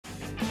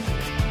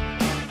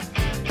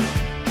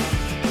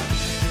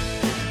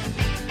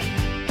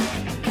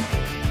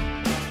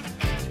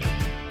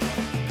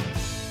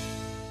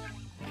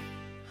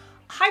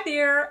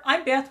there,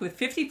 I'm Beth with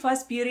 50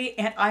 Plus Beauty,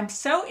 and I'm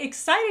so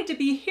excited to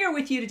be here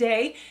with you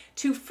today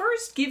to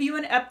first give you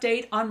an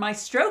update on my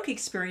stroke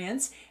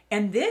experience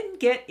and then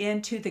get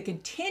into the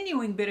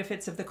continuing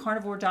benefits of the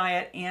carnivore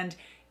diet, and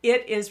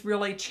it is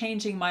really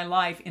changing my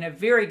life in a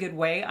very good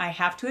way, I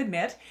have to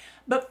admit.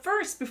 But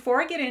first,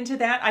 before I get into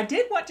that, I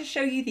did want to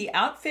show you the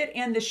outfit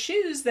and the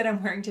shoes that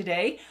I'm wearing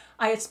today.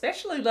 I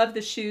especially love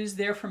the shoes.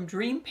 They're from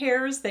Dream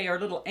Pairs. They are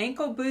little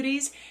ankle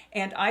booties,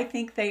 and I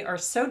think they are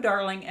so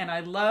darling, and I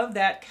love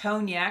that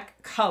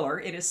cognac color.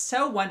 It is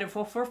so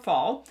wonderful for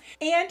fall.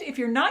 And if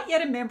you're not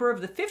yet a member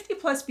of the 50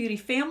 Plus Beauty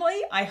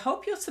family, I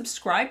hope you'll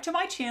subscribe to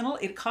my channel.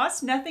 It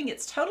costs nothing.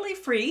 It's totally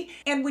free.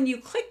 And when you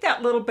click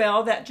that little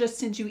bell, that just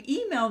sends you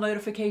email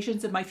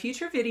notifications of my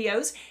future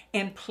videos.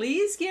 And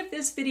please give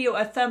this video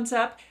a thumbs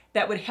up.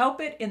 That would help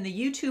it in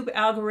the YouTube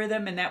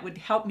algorithm, and that would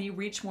help me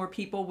reach more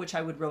people, which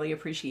I would really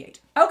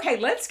appreciate. Okay,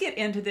 let's get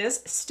into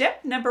this.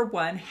 Step number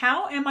one,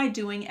 how am I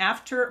doing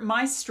after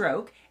my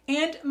stroke?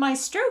 And my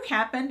stroke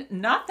happened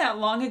not that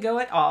long ago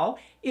at all.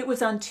 It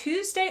was on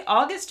Tuesday,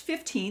 August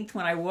 15th,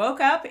 when I woke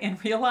up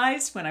and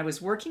realized when I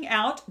was working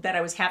out that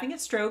I was having a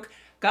stroke,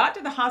 got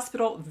to the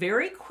hospital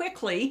very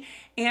quickly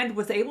and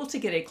was able to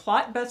get a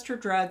clot buster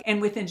drug,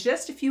 and within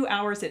just a few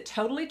hours it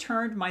totally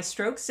turned my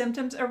stroke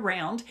symptoms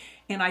around.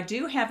 And I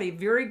do have a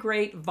very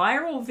great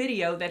viral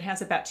video that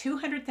has about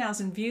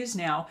 200,000 views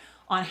now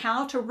on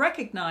how to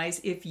recognize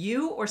if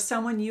you or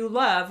someone you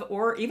love,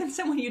 or even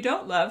someone you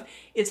don't love,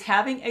 is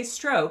having a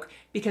stroke,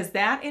 because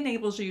that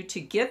enables you to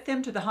get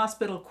them to the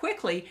hospital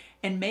quickly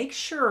and make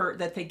sure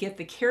that they get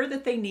the care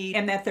that they need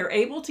and that they're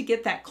able to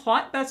get that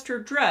clot buster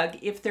drug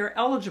if they're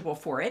eligible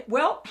for it.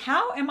 Well,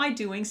 how am I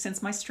doing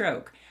since my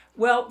stroke?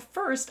 Well,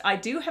 first, I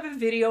do have a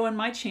video on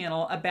my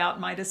channel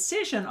about my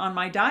decision on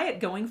my diet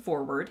going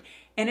forward.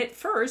 And at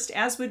first,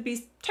 as would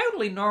be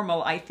totally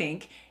normal, I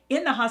think,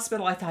 in the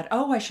hospital, I thought,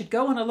 oh, I should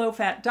go on a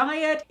low-fat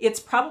diet. It's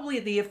probably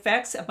the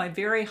effects of my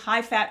very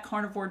high-fat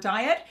carnivore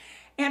diet.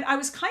 And I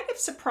was kind of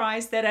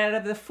surprised that out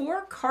of the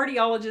 4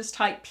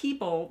 cardiologist-type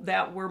people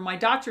that were my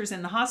doctors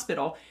in the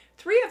hospital,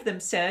 3 of them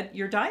said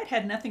your diet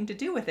had nothing to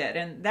do with it,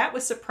 and that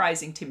was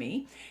surprising to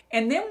me.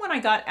 And then when I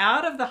got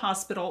out of the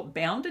hospital,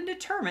 bound and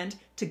determined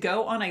to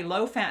go on a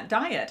low-fat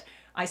diet,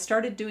 I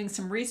started doing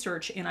some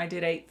research, and I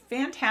did a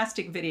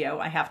fantastic video,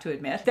 I have to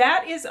admit.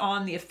 That is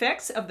on the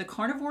effects of the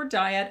carnivore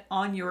diet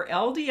on your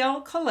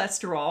LDL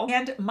cholesterol,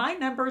 and my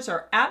numbers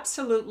are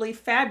absolutely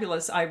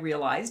fabulous, I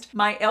realized.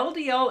 My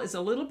LDL is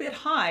a little bit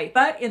high,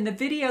 but in the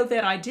video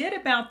that I did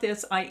about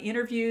this, I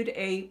interviewed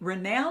a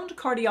renowned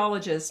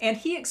cardiologist, and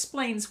he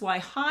explains why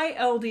high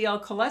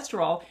LDL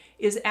cholesterol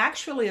is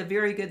actually a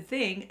very good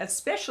thing,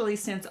 especially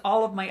since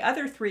all of my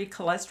other 3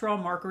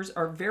 cholesterol markers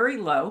are very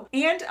low.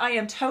 And I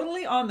am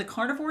totally on the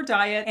carnivore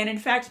diet, and in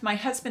fact my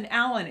husband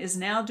Alan is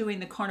now doing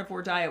the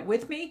carnivore diet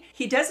with me.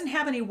 He doesn't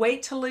have any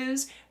weight to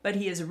lose, but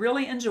he is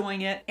really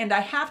enjoying it, and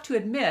I have to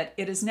admit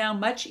it is now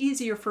much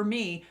easier for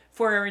me,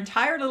 for our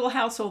entire little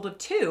household of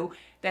 2,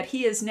 that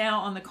he is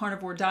now on the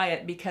carnivore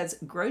diet, because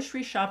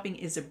grocery shopping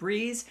is a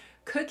breeze,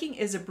 cooking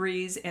is a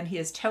breeze, and he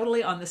is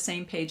totally on the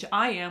same page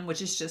I am,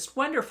 which is just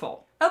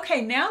wonderful.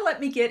 Okay, now let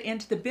me get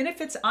into the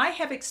benefits I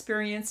have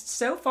experienced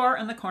so far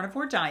on the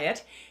carnivore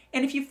diet.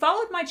 And if you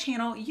followed my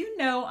channel, you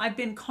know I've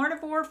been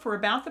carnivore for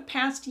about the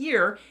past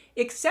year,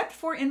 except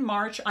for in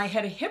March I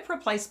had a hip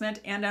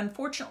replacement and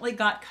unfortunately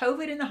got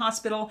COVID in the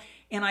hospital,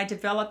 and I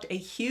developed a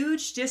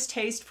huge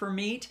distaste for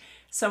meat.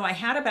 So I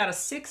had about a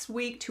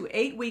 6-week to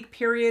 8-week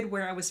period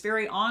where I was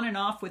very on and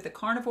off with the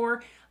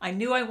carnivore. I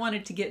knew I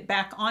wanted to get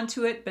back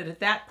onto it, but at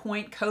that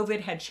point,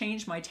 COVID had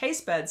changed my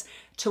taste buds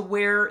to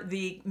where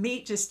the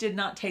meat just did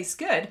not taste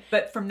good.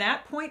 But from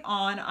that point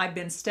on, I've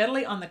been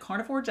steadily on the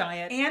carnivore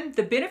diet, and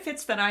the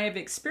benefits that I have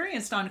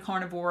experienced on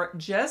carnivore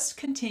just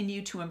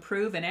continue to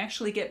improve and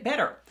actually get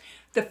better.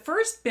 The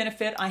first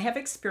benefit I have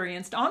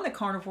experienced on the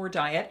carnivore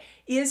diet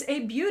is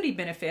a beauty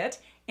benefit,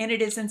 and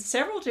it is in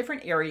several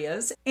different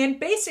areas. And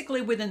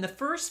basically within the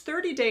first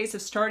 30 days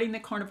of starting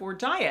the carnivore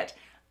diet,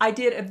 I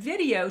did a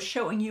video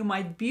showing you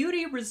my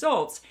beauty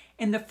results,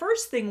 and the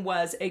first thing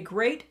was a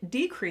great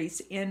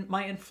decrease in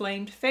my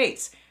inflamed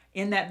face.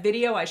 In that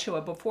video, I show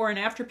a before and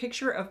after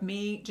picture of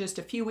me just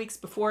a few weeks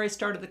before I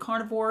started the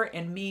carnivore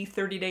and me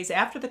 30 days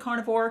after the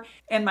carnivore,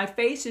 and my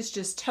face is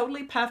just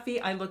totally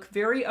puffy. I look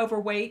very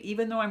overweight,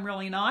 even though I'm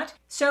really not.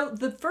 So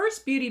the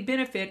first beauty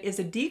benefit is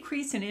a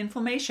decrease in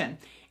inflammation.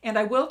 And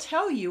I will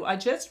tell you, I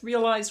just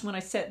realized when I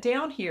sat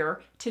down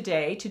here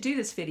today to do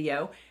this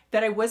video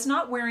that I was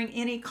not wearing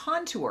any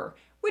contour,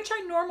 which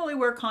I normally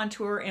wear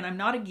contour and I'm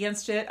not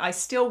against it. I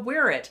still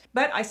wear it,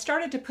 but I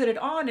started to put it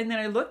on, and then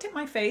I looked at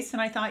my face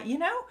and I thought, you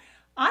know,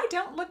 I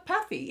don't look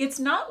puffy. It's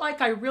not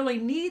like I really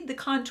need the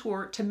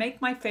contour to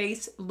make my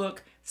face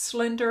look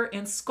slender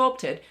and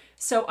sculpted.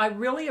 So I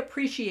really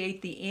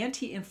appreciate the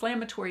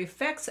anti-inflammatory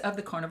effects of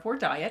the carnivore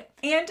diet.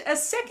 And a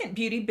second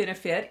beauty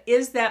benefit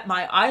is that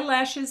my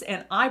eyelashes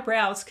and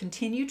eyebrows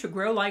continue to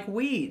grow like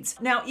weeds.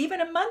 Now,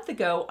 even a month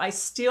ago, I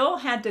still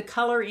had to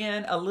color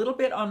in a little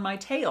bit on my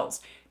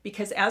tails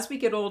because as we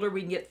get older,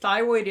 we can get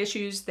thyroid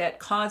issues that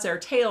cause our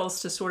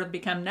tails to sort of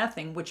become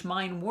nothing, which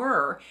mine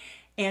were.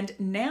 And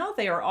now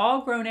they are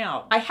all grown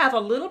out. I have a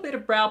little bit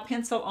of brow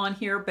pencil on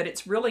here, but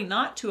it's really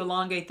not to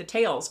elongate the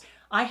tails.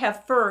 I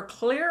have fur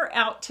clear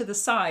out to the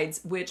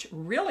sides, which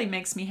really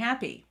makes me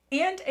happy.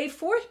 And a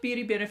fourth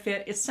beauty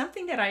benefit is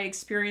something that I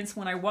experience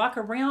when I walk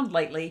around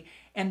lately,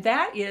 and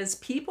that is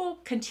people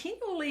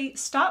continually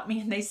stop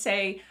me and they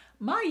say,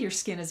 "My, your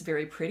skin is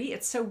very pretty.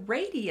 It's so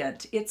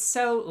radiant. It's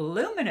so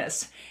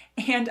luminous."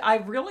 And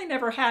I've really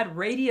never had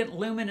radiant,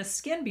 luminous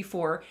skin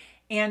before.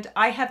 And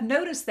I have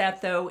noticed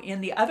that though in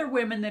the other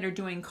women that are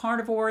doing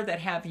carnivore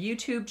that have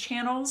YouTube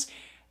channels,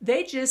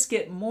 they just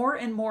get more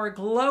and more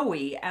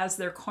glowy as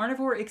their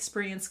carnivore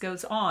experience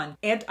goes on.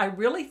 And I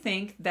really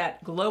think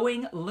that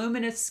glowing,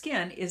 luminous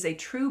skin is a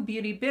true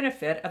beauty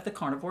benefit of the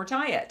carnivore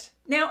diet.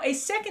 Now, a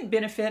second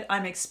benefit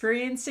I'm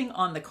experiencing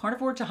on the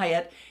carnivore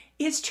diet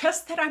is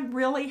just that I'm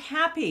really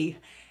happy.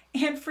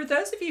 And for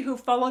those of you who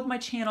followed my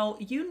channel,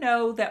 you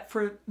know that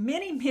for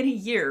many, many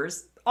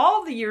years,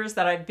 all the years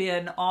that I've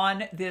been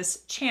on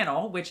this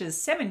channel, which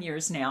is 7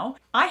 years now,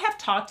 I have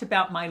talked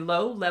about my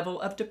low level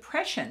of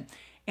depression.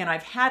 And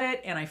I've had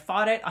it and I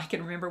fought it. I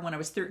can remember when I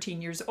was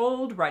 13 years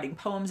old writing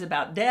poems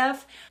about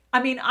death.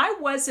 I mean, I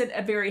wasn't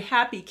a very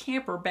happy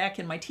camper back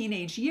in my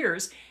teenage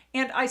years,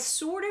 and I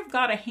sort of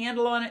got a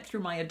handle on it through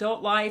my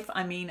adult life.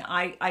 I mean,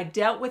 I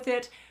dealt with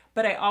it,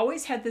 but I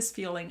always had this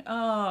feeling,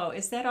 oh,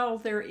 is that all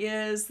there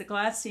is? The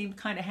glass seemed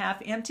kind of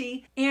half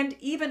empty. And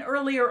even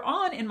earlier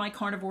on in my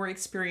carnivore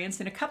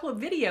experience, in a couple of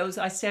videos,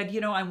 I said,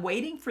 you know, I'm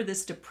waiting for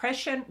this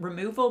depression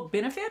removal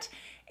benefit,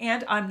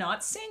 and I'm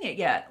not seeing it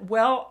yet.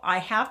 Well, I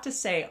have to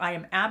say I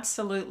am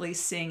absolutely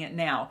seeing it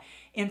now.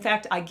 In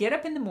fact, I get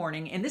up in the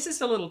morning, and this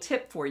is a little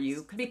tip for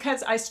you,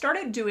 because I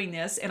started doing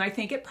this, and I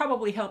think it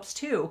probably helps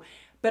too,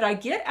 but I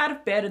get out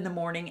of bed in the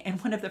morning, and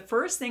one of the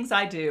first things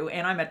I do,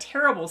 and I'm a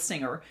terrible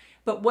singer,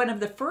 but one of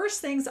the first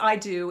things I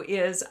do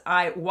is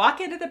I walk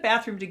into the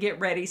bathroom to get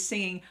ready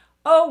singing,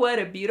 "Oh, what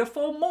a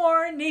beautiful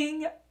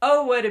morning.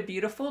 Oh, what a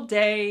beautiful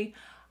day.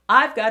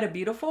 I've got a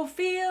beautiful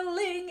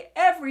feeling.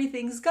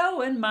 Everything's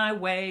going my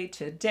way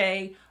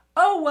today.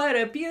 Oh, what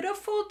a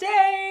beautiful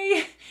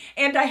day."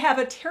 And I have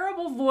a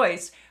terrible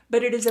voice,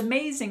 but it is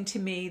amazing to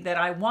me that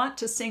I want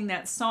to sing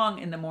that song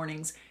in the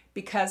mornings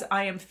because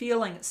I am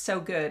feeling so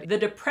good. The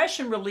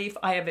depression relief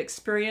I have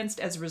experienced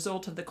as a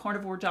result of the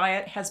carnivore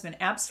diet has been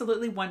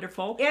absolutely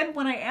wonderful. And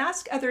when I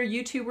ask other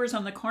YouTubers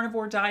on the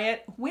carnivore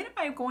diet, when am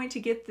I going to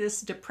get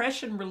this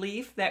depression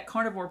relief that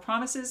carnivore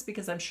promises,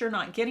 because I'm sure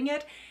not getting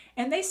it,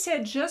 and they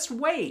said, just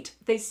wait.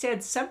 They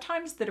said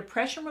sometimes the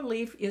depression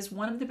relief is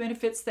one of the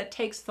benefits that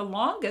takes the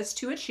longest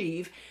to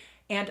achieve.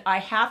 And I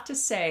have to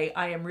say,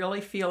 I am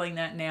really feeling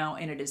that now,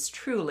 and it is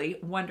truly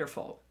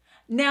wonderful.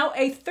 Now,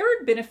 a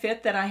third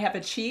benefit that I have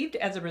achieved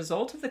as a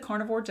result of the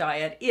carnivore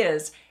diet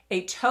is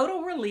a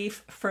total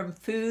relief from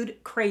food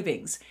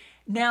cravings.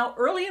 Now,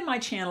 early in my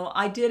channel,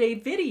 I did a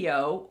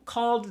video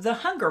called The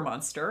Hunger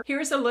Monster.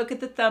 Here's a look at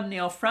the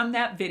thumbnail from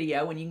that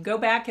video, and you can go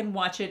back and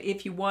watch it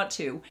if you want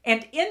to.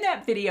 And in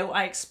that video,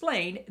 I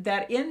explained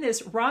that in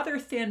this rather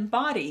thin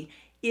body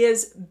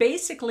is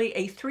basically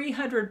a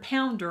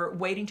 300-pounder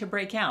waiting to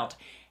break out.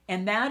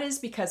 And that is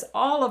because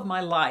all of my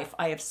life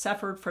I have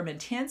suffered from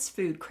intense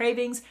food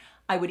cravings.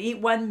 I would eat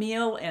one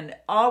meal and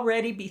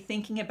already be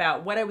thinking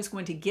about what I was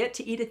going to get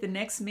to eat at the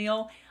next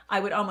meal. I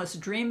would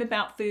almost dream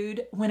about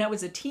food. When I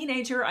was a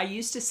teenager, I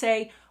used to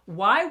say,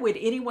 why would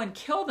anyone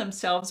kill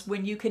themselves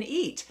when you can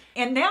eat?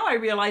 And now I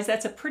realize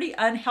that's a pretty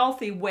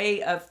unhealthy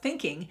way of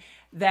thinking,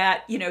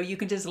 that, you know, you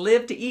can just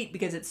live to eat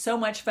because it's so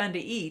much fun to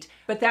eat.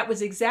 But that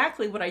was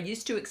exactly what I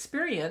used to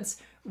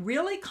experience,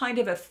 really kind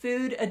of a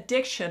food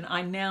addiction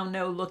I now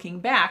know looking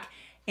back.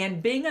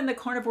 And being on the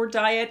carnivore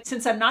diet,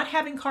 since I'm not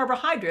having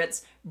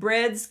carbohydrates,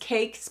 breads,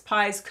 cakes,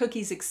 pies,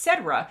 cookies,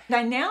 etc.,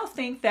 I now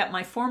think that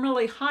my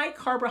formerly high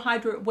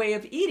carbohydrate way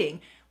of eating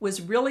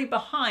was really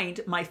behind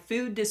my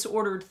food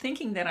disordered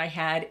thinking that I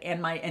had and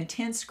my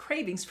intense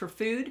cravings for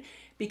food,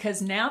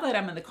 because now that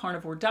I'm on the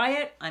carnivore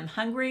diet, I'm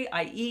hungry,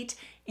 I eat,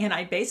 and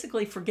I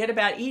basically forget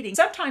about eating.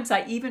 Sometimes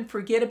I even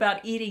forget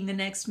about eating the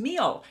next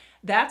meal.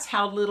 That's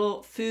how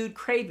little food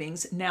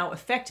cravings now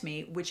affect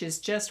me, which is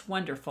just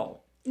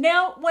wonderful.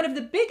 Now, one of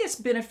the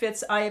biggest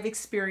benefits I have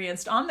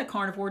experienced on the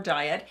carnivore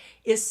diet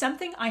is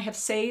something I have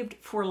saved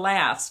for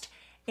last.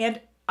 And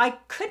I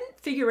couldn't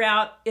figure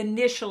out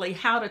initially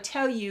how to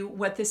tell you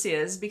what this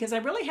is, because I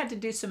really had to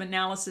do some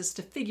analysis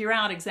to figure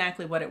out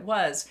exactly what it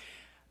was.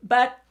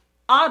 But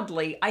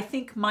oddly, I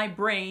think my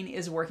brain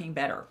is working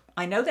better.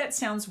 I know that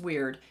sounds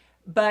weird,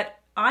 but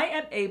I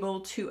am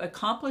able to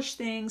accomplish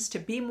things, to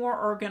be more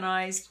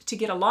organized, to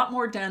get a lot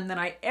more done than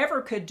I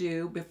ever could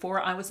do before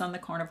I was on the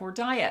carnivore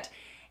diet.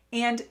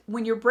 And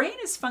when your brain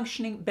is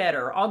functioning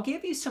better, I'll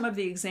give you some of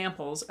the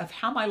examples of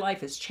how my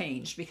life has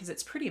changed, because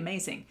it's pretty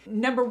amazing.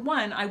 Number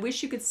one, I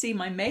wish you could see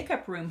my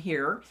makeup room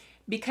here,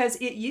 because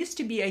it used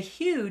to be a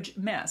huge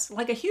mess,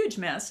 like a huge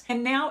mess,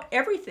 and now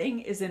everything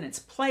is in its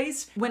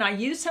place. When I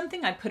use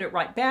something, I put it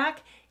right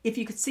back. If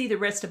you could see the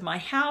rest of my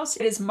house,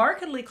 it is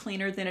markedly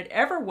cleaner than it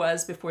ever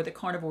was before the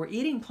carnivore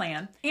eating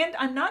plan. And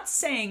I'm not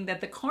saying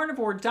that the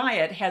carnivore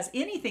diet has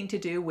anything to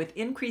do with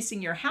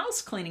increasing your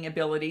house cleaning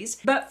abilities,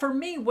 but for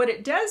me, what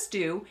it does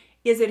do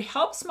is it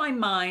helps my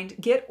mind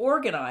get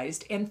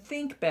organized and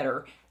think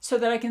better so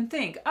that I can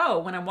think, oh,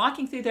 when I'm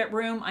walking through that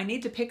room, I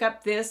need to pick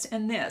up this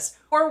and this.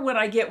 Or when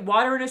I get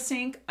water in a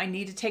sink, I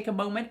need to take a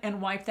moment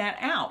and wipe that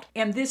out.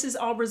 And this is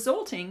all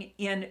resulting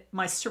in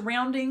my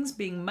surroundings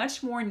being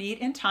much more neat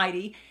and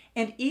tidy.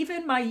 And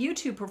even my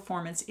YouTube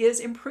performance is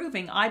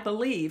improving, I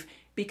believe,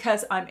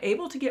 because I'm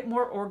able to get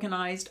more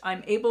organized.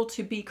 I'm able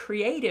to be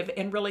creative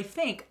and really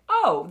think,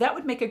 oh, that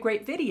would make a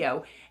great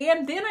video.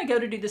 And then I go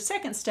to do the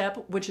second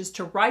step, which is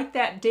to write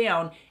that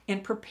down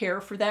and prepare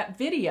for that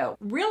video.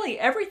 Really,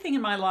 everything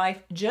in my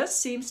life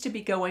just seems to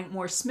be going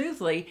more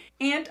smoothly,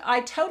 and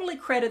I totally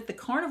credit the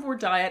carnivore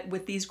diet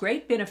with these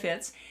great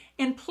benefits.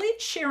 And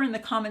please share in the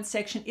comment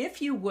section,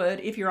 if you would,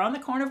 if you're on the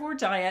carnivore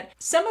diet,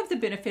 some of the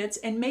benefits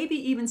and maybe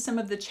even some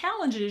of the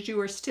challenges you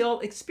are still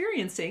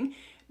experiencing,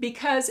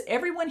 because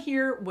everyone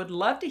here would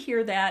love to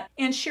hear that,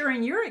 and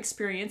sharing your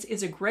experience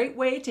is a great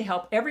way to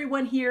help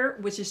everyone here,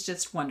 which is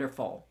just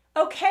wonderful.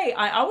 Okay,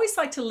 I always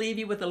like to leave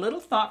you with a little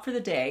thought for the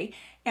day,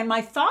 and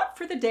my thought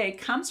for the day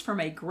comes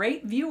from a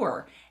great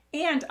viewer.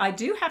 And I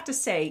do have to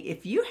say,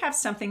 if you have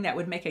something that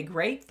would make a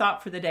great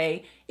thought for the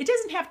day, it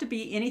doesn't have to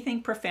be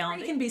anything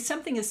profound. It can be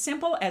something as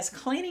simple as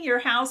cleaning your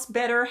house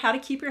better, how to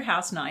keep your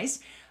house nice.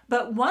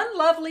 But one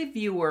lovely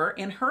viewer,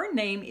 and her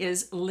name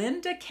is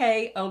Linda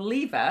K.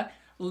 Oliva.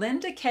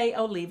 Linda K.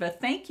 Oliva,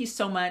 thank you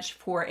so much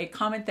for a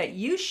comment that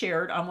you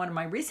shared on one of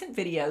my recent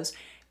videos,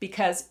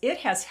 because it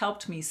has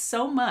helped me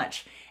so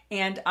much.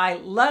 And I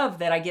love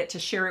that I get to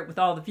share it with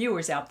all the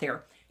viewers out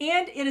there.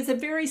 And it is a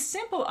very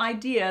simple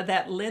idea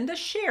that Linda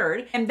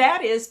shared, and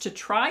that is to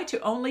try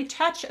to only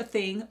touch a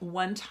thing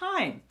one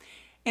time.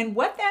 And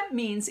what that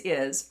means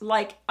is,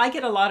 like, I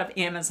get a lot of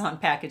Amazon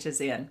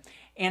packages in.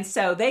 And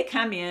so they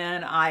come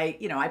in,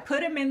 I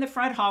put them in the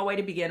front hallway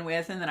to begin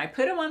with, and then I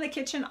put them on the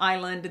kitchen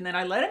island, and then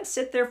I let them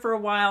sit there for a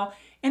while,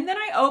 and then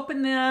I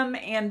open them,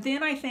 and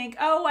then I think,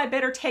 oh, I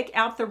better take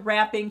out the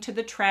wrapping to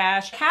the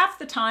trash. Half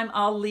the time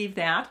I'll leave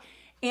that.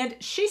 And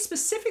she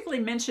specifically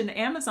mentioned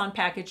Amazon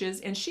packages,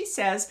 and she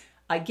says,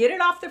 I get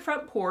it off the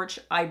front porch,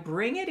 I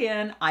bring it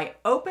in, I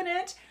open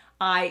it,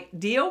 I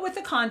deal with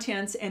the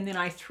contents, and then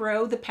I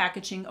throw the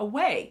packaging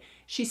away.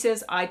 She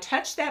says, I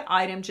touch that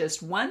item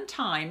just one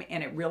time,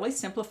 and it really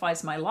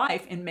simplifies my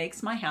life and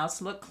makes my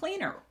house look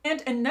cleaner.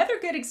 And another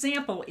good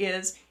example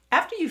is,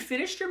 after you've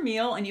finished your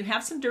meal and you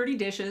have some dirty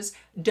dishes,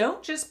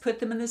 don't just put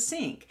them in the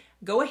sink.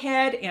 Go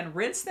ahead and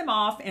rinse them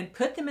off and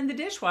put them in the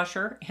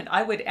dishwasher, and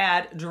I would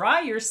add,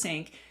 dry your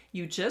sink.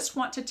 You just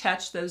want to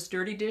touch those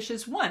dirty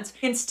dishes once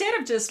instead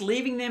of just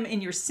leaving them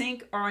in your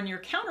sink or on your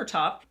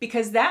countertop,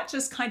 because that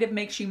just kind of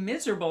makes you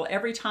miserable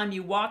every time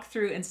you walk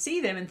through and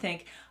see them and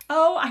think,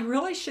 oh, I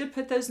really should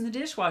put those in the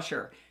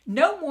dishwasher.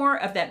 No more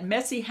of that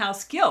messy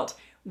house guilt.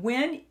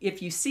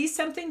 If you see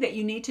something that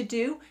you need to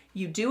do,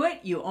 you do it,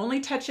 you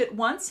only touch it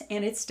once,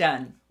 and it's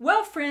done.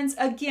 Well, friends,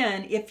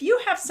 again, if you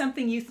have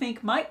something you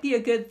think might be a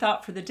good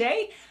thought for the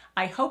day,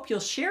 I hope you'll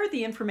share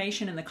the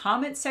information in the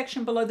comment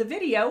section below the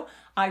video.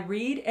 I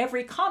read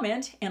every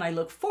comment, and I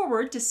look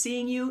forward to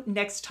seeing you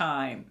next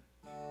time.